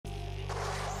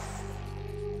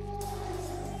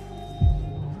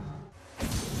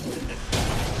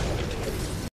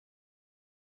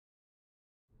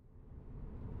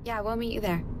Yeah, we'll meet you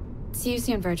there. See you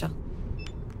soon, Virgil.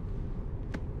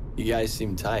 You guys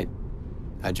seem tight.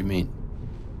 How'd you meet?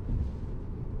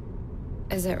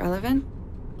 Is it relevant?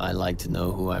 I like to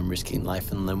know who I'm risking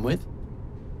life and limb with.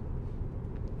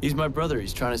 He's my brother.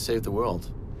 He's trying to save the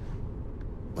world.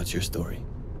 What's your story?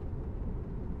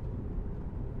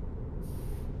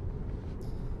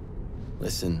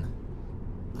 Listen,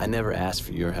 I never asked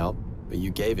for your help, but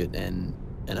you gave it, and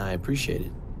I appreciate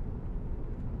it.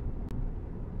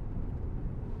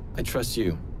 I trust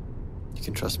you. You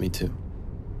can trust me too.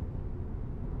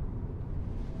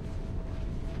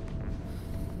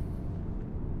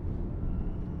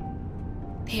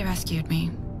 He rescued me.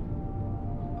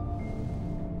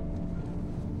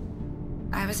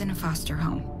 I was in a foster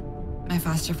home. My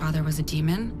foster father was a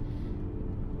demon.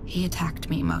 He attacked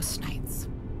me most nights.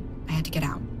 I had to get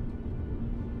out.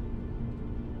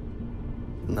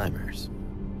 Nightmares.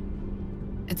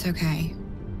 It's okay.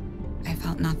 I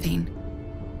felt nothing.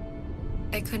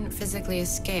 I couldn't physically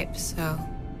escape, so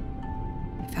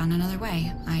I found another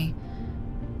way. I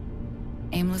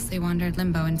aimlessly wandered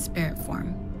Limbo in spirit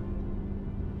form.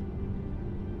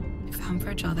 I found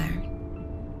Virgil there.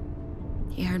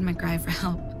 He heard my cry for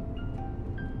help.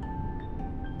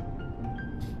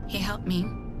 He helped me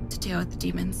to deal with the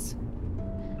demons,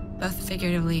 both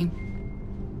figuratively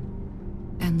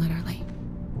and literally.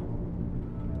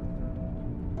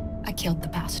 I killed the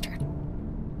bastard.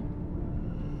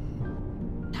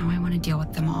 Now I want to deal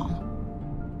with them all.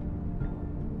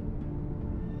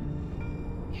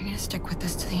 You're gonna stick with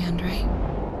us to the end, right?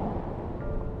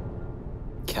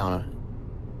 Count on it.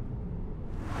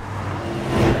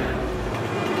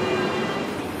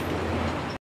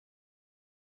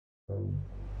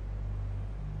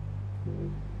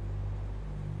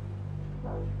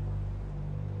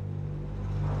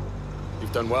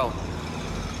 You've done well.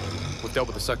 We've dealt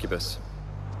with the succubus.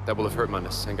 That will have hurt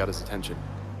Mundus and got his attention.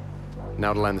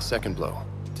 Now to land the second blow,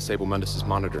 disable Mundus's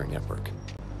monitoring network.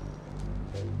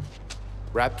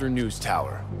 Raptor News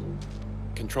Tower.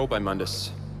 Controlled by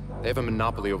Mundus, they have a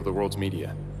monopoly over the world's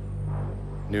media.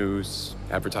 News,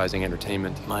 advertising,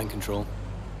 entertainment. Mind control?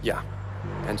 Yeah,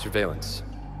 and surveillance.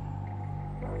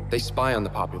 They spy on the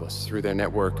populace through their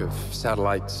network of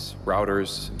satellites,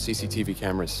 routers, and CCTV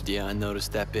cameras. Yeah, I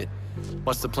noticed that bit.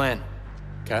 What's the plan?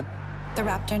 Kat? The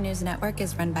Raptor News Network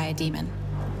is run by a demon,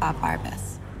 Bob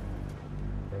Barbas.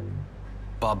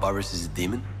 Bob Barbas is a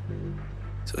demon?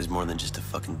 So he's more than just a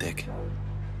fucking dick.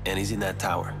 And he's in that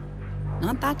tower.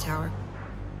 Not that tower.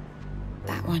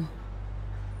 That one.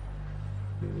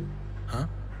 Huh?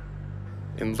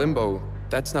 In Limbo,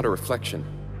 that's not a reflection.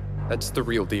 That's the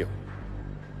real deal.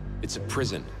 It's a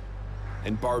prison,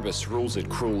 and Barbas rules it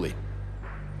cruelly.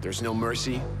 There's no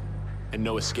mercy, and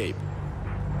no escape.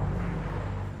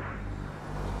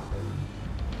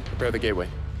 Prepare the gateway.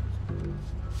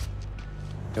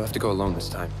 You'll have to go alone this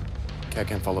time. Kat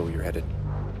can't follow where you're headed.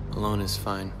 Alone is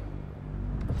fine.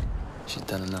 She's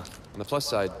done enough. On the plus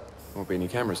side, there won't be any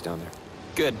cameras down there.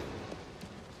 Good.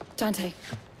 Dante,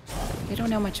 we don't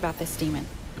know much about this demon.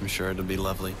 I'm sure it'll be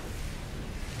lovely.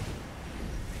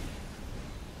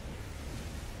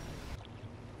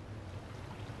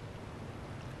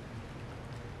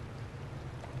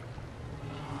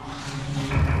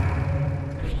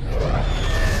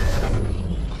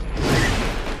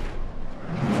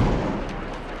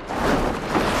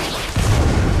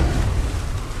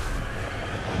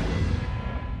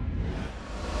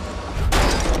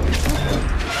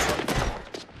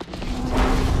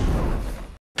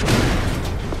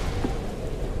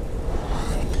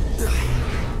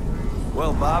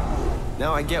 Well, Bob,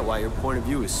 now I get why your point of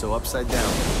view is so upside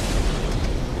down.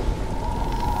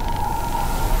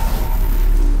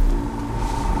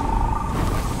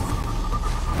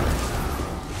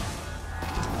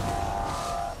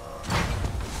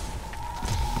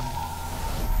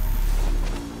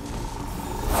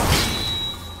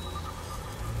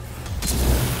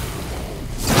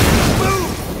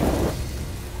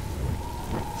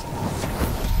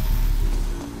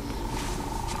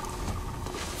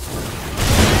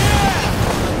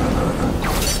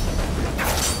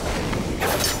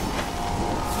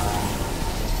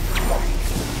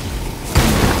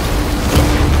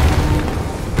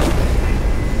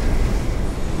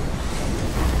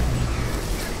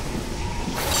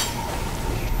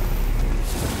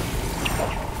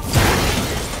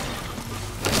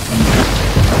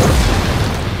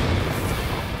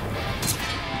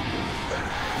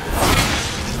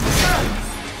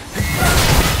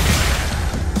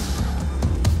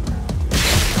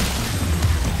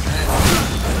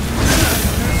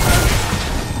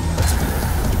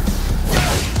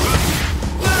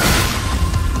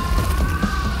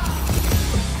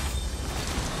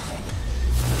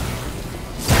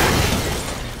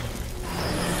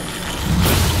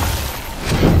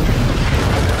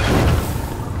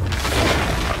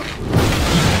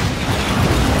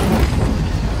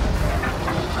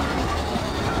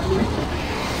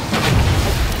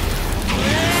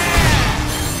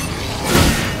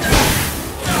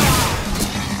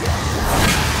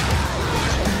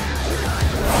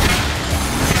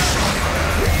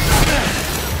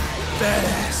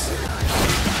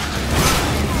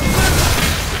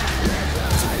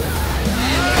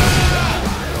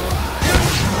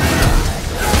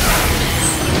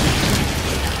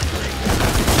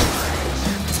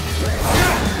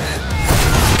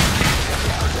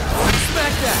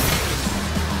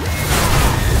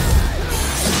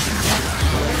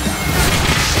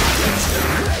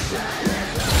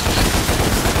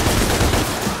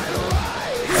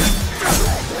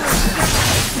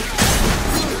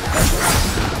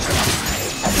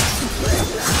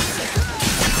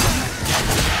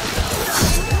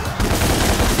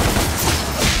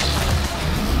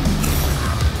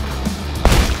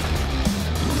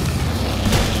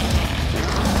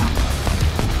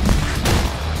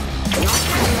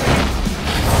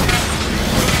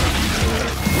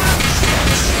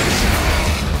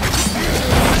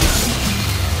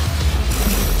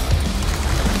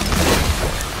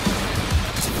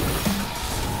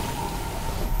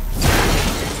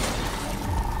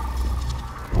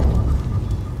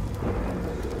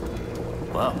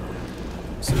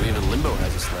 So even Limbo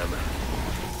has a slammer.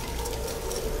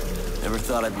 Never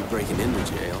thought I'd be breaking into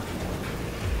jail.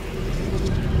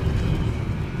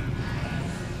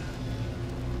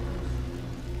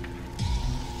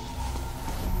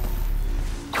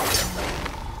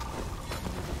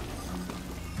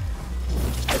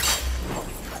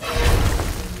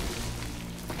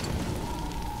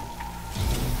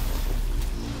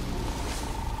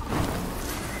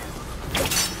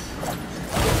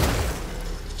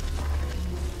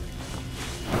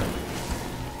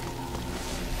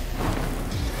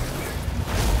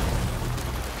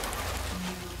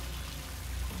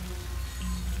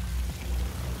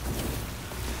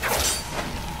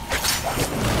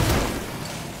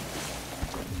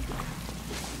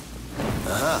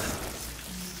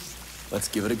 Let's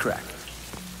give it a crack.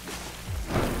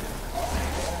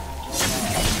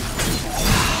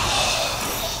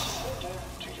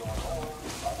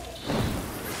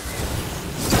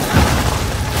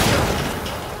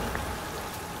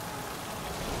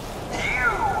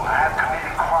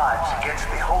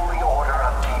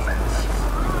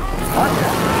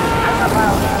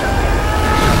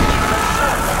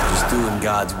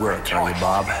 God's work, are you,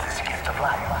 Bob?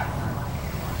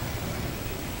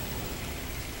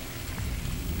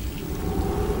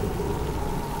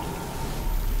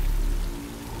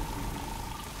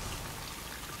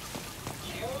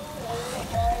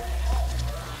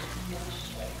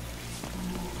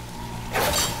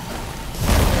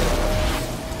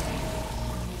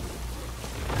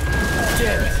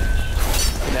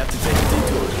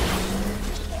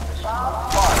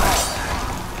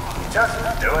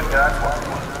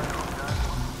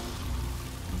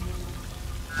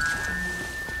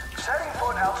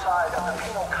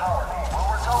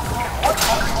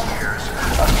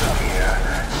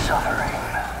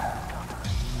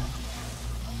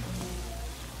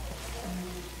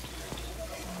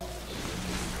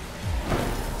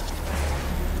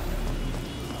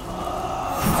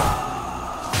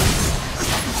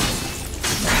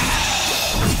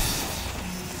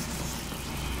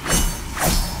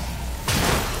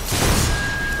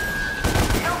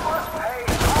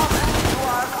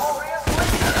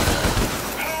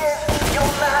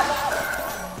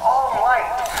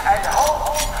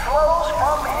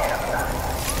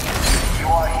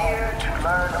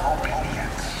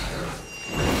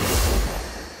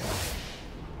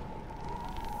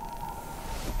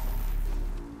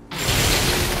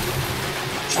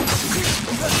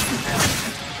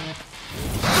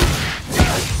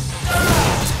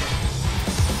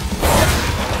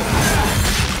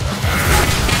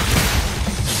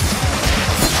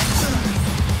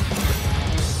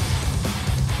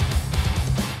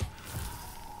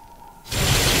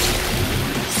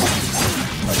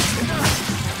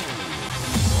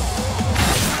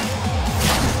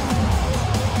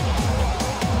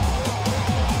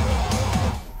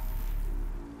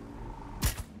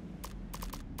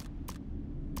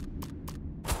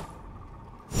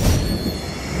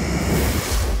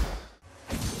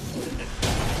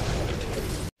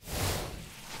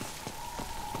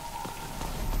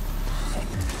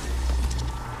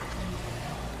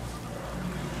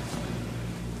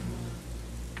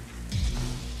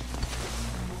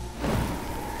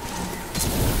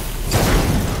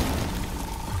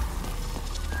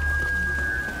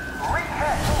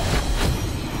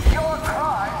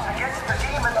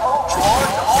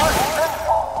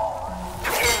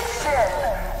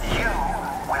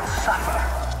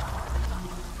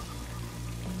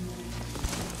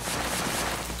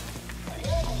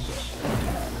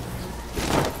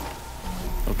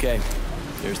 Okay,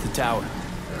 there's the tower.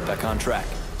 Back on track.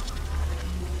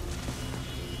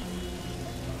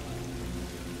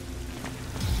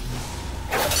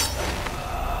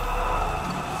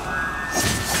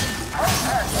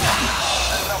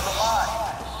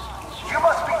 You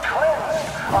must be cleansed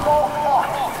of all thought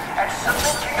and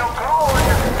submit to your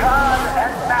glorious God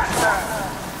and Master,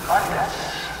 Mundus.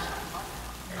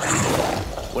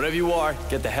 Whatever you are,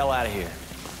 get the hell out of here.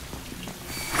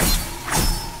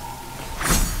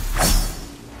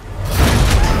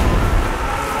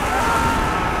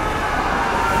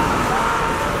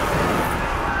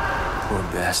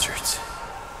 Bastards.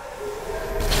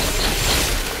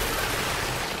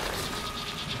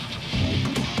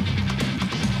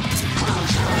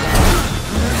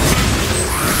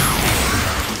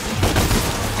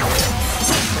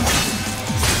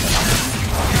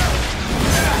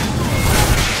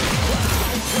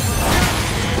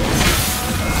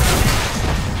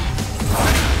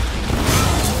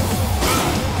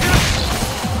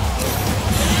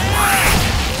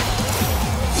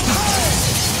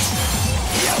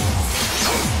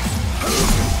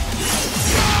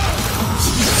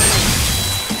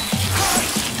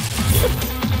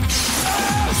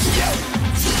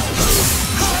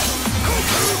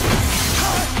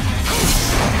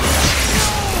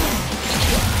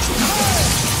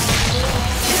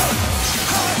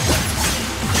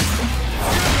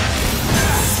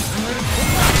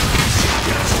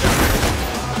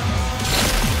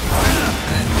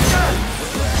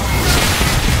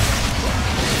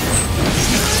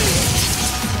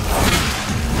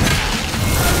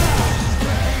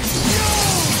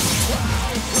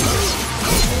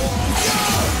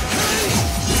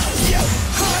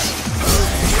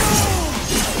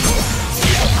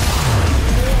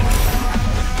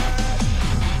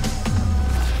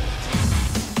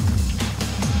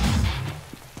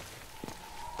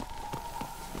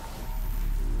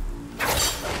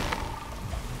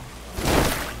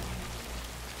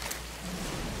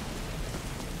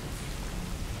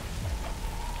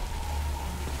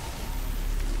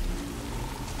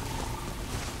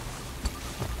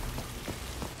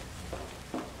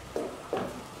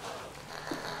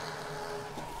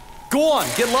 Go on,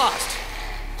 get lost.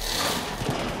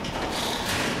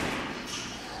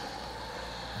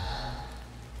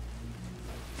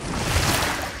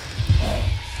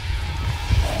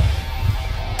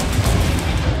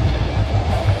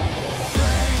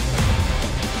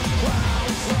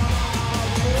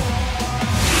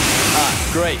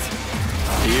 Great.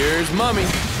 Here's Mummy.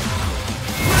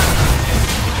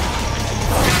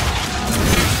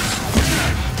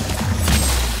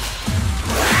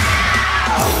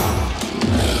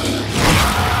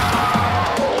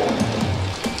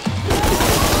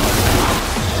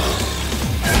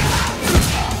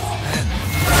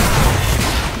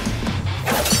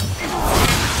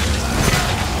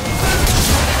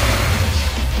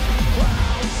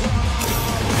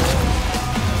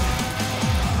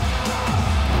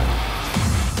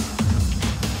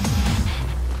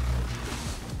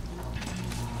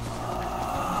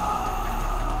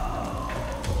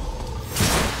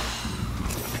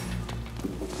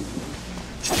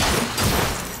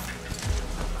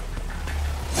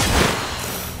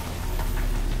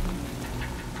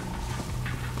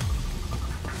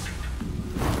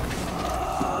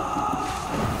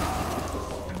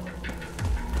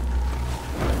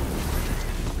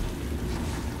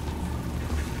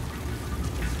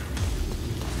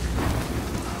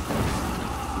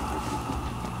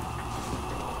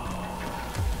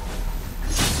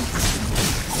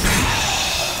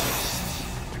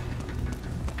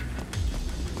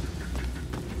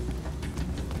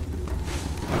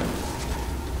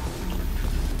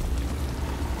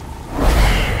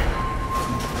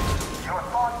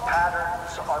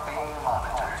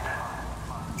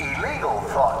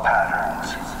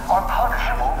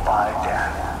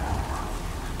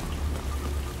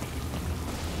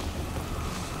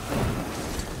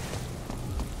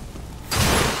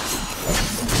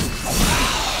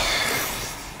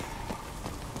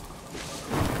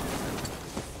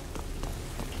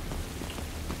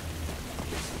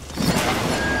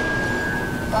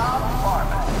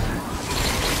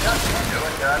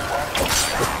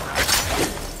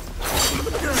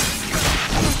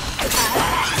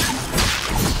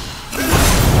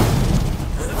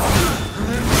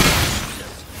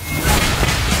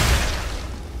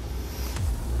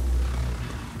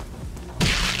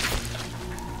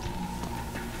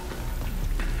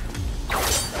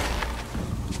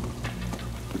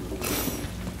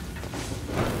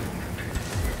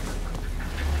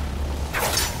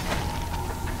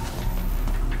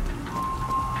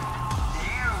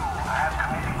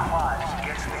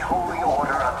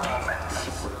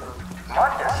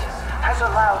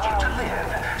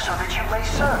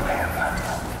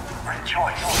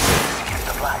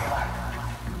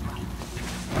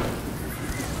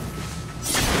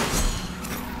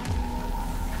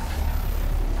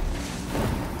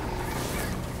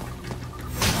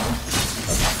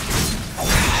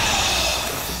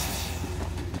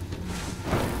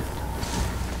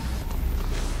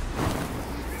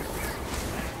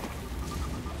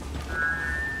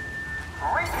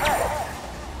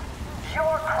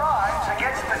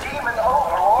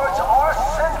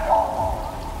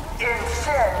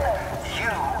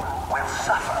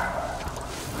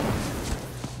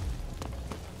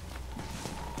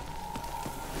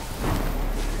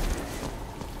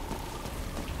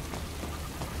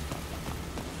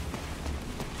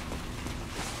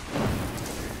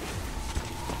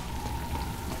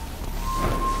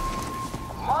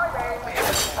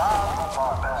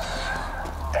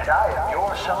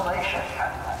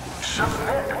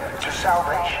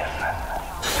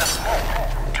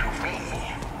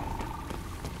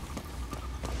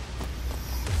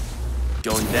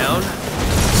 Going down.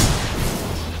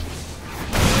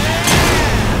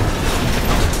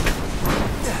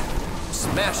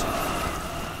 Smash it.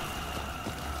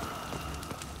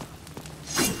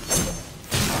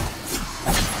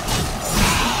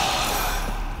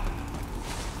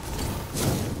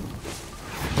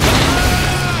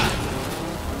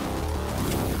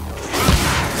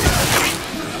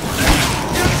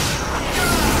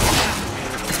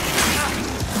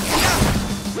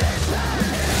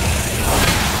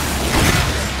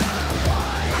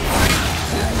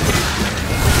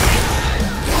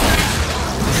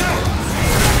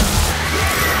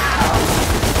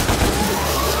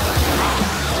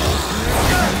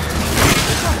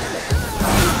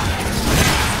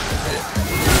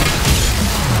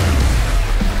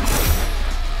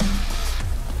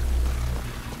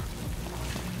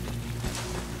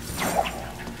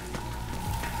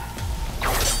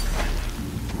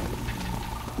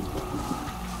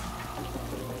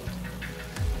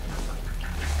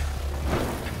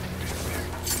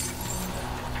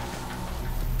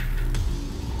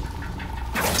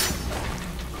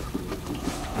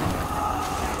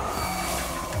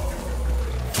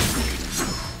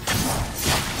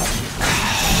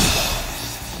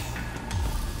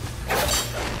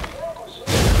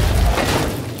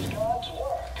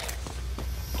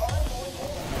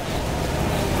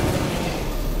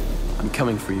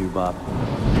 coming for you, Bob.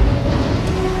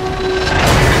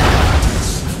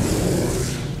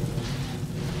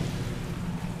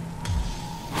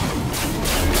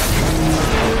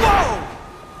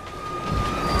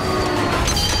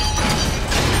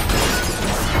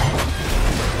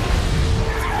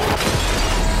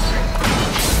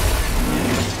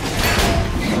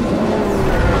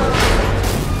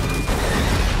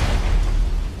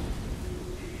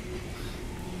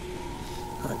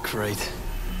 Great.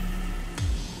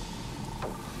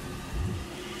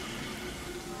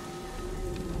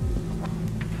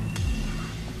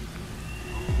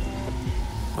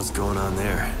 What's going on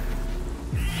there?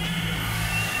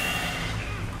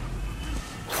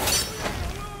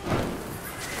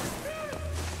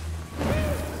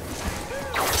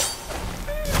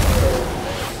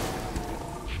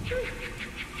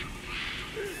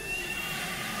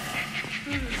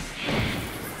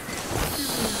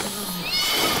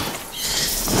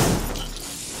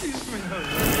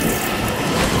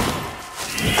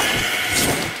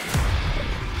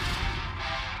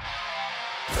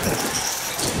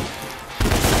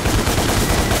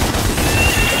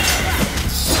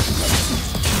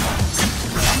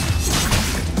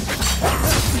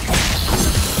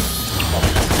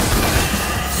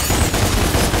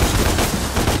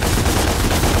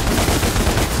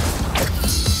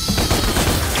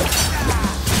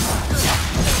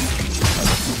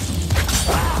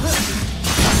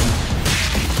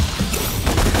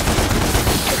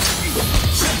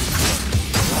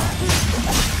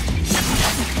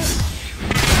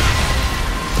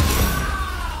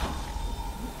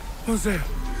 Who's there?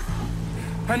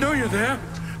 I know you're there.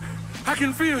 I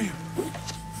can feel you.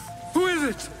 Who is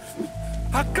it?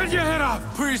 I'll cut your head off.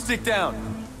 Put your stick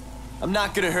down. I'm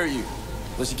not gonna hurt you.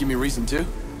 Unless you give me reason to.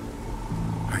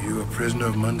 Are you a prisoner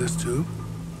of Mundus too?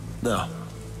 No.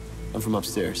 I'm from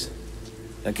upstairs.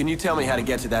 Now can you tell me how to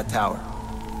get to that tower?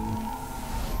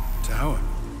 Tower?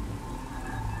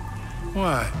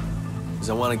 Why? Because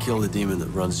I want to kill the demon that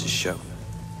runs this show.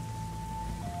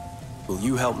 Will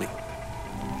you help me?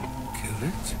 Kill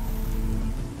it?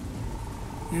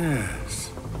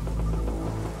 Yes.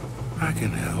 I can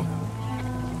help.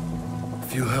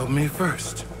 If you help me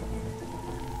first.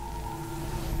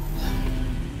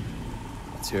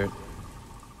 Let's hear it.